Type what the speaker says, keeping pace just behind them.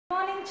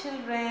morning,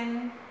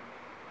 children.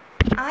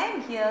 I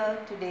am here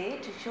today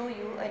to show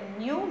you a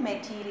new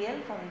material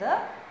from the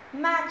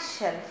math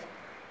shelf.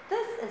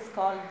 This is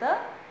called the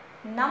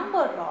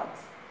number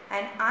rods,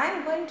 and I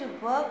am going to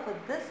work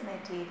with this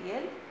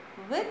material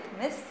with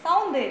Miss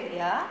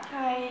Soundarya.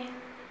 Hi.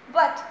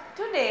 But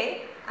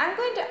today I am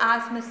going to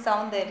ask Miss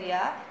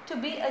Soundarya to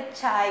be a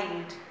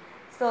child.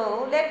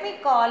 So let me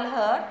call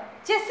her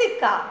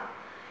Jessica.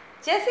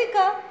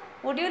 Jessica,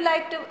 would you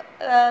like to,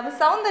 Miss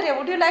Soundarya,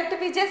 would you like to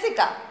be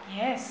Jessica?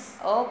 Yes.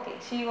 Okay,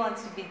 she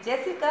wants to be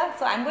Jessica,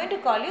 so I am going to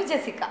call you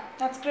Jessica.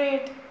 That's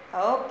great.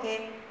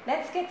 Okay,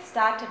 let's get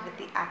started with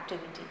the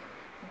activity.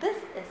 This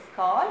is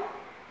called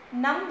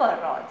number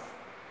rods.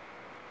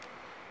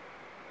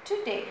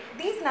 Today,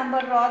 these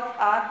number rods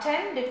are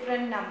 10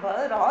 different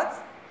number rods,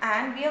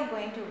 and we are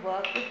going to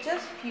work with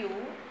just few.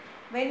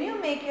 When you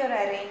make your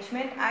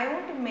arrangement, I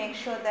want to make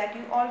sure that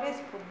you always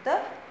put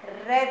the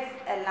reds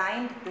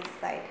aligned this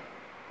side.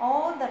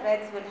 All the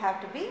reds will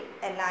have to be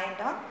aligned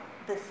on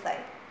this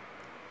side.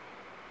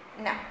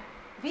 Now,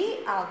 we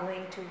are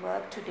going to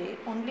work today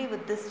only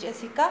with this,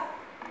 Jessica.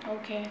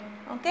 Okay.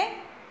 Okay?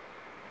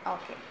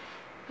 Okay.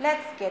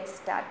 Let's get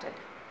started.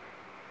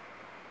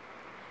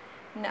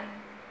 Now,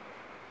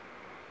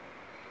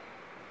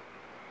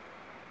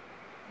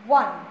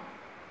 1.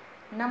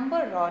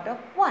 Number rod of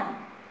 1.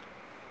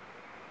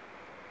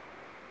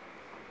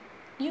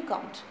 You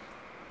count.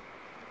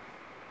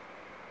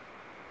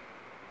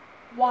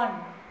 1.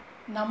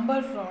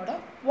 Number rod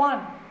of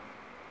 1.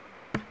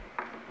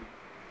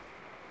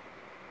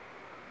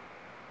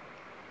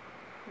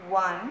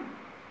 1,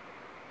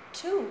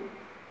 2.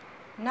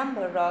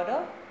 Number rod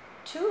of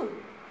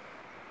 2.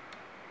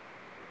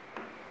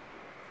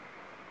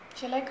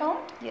 Shall I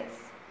count?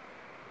 Yes.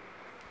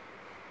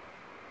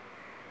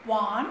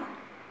 1,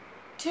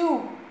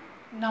 2.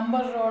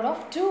 Number rod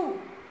of 2.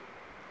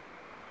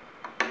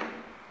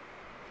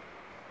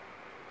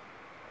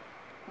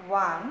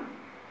 1,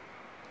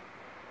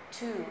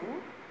 2,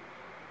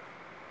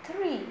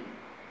 3.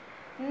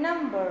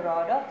 Number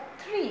rod of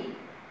 3.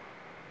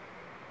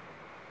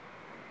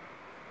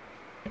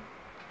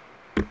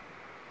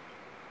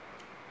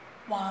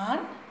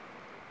 1,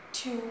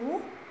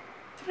 2,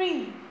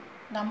 3.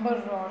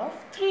 Number rod of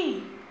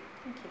 3.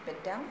 Keep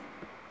it down.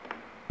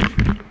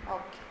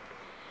 Okay.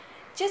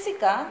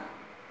 Jessica,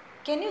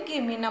 can you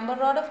give me number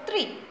rod of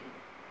 3?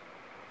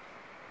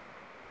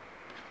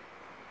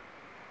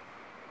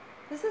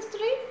 This is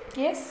 3?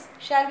 Yes.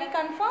 Shall we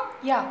confirm?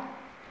 Yeah.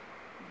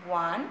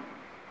 1,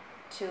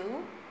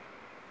 2,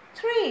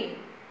 3.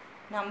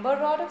 Number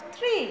rod of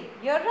 3.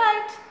 You're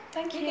right.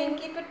 Thank you. You can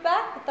keep it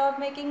back without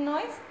making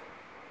noise.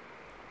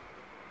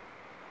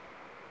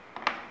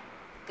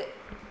 Good.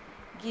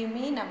 Give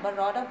me number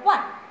rod of 1.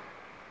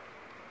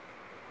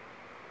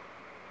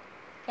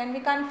 Can we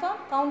confirm?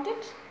 Count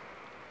it.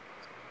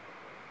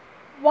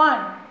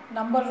 1.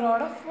 Number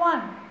rod of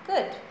 1.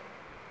 Good.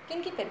 You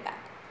can keep it back.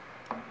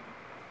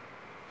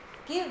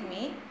 Give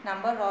me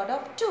number rod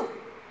of 2.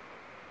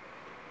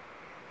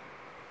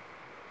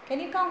 Can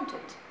you count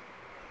it?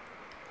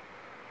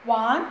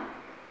 1,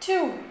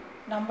 2.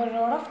 Number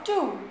rod of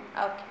 2.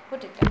 Okay,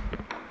 put it down.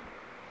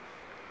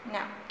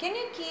 Now, can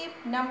you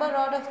keep number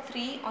rod of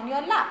 3 on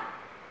your lap?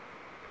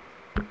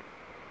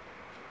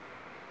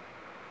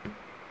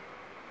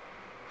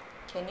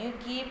 Can you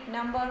keep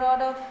number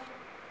rod of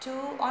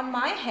 2 on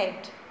my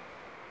head?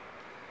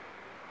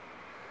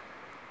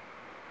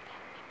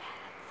 Let me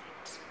balance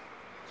it.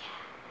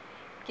 Yeah.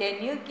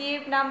 Can you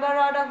keep number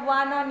rod of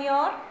 1 on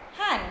your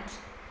hand?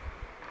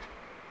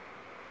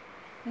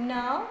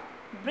 Now,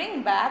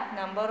 bring back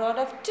number rod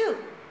of 2.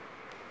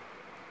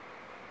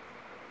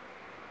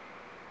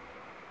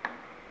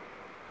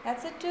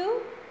 That's a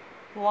 2.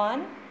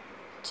 1,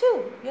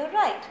 2. You're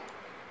right.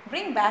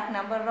 Bring back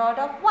number rod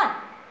of 1.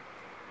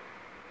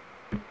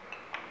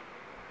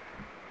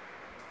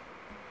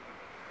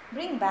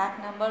 Bring back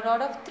number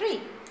rod of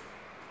 3.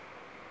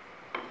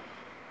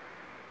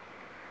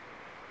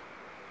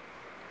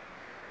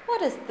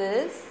 What is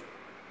this?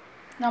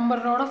 Number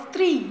rod of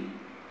 3.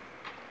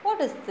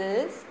 What is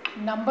this?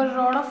 Number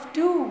rod of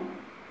 2.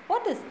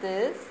 What is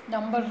this?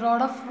 Number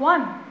rod of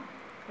 1.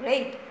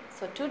 Great.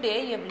 So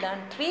today you have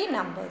learned 3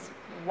 numbers.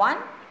 1,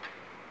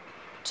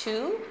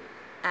 2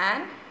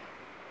 and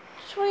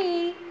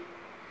 3.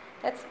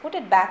 Let's put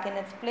it back in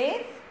its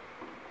place.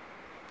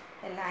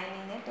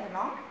 Aligning it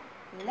along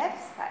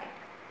left side.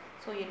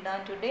 So you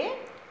learned today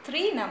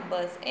 3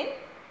 numbers in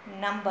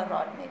number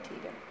rod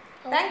material.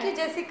 Okay. Thank you,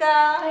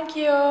 Jessica. Thank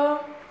you.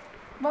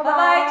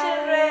 Bye-bye,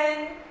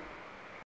 children.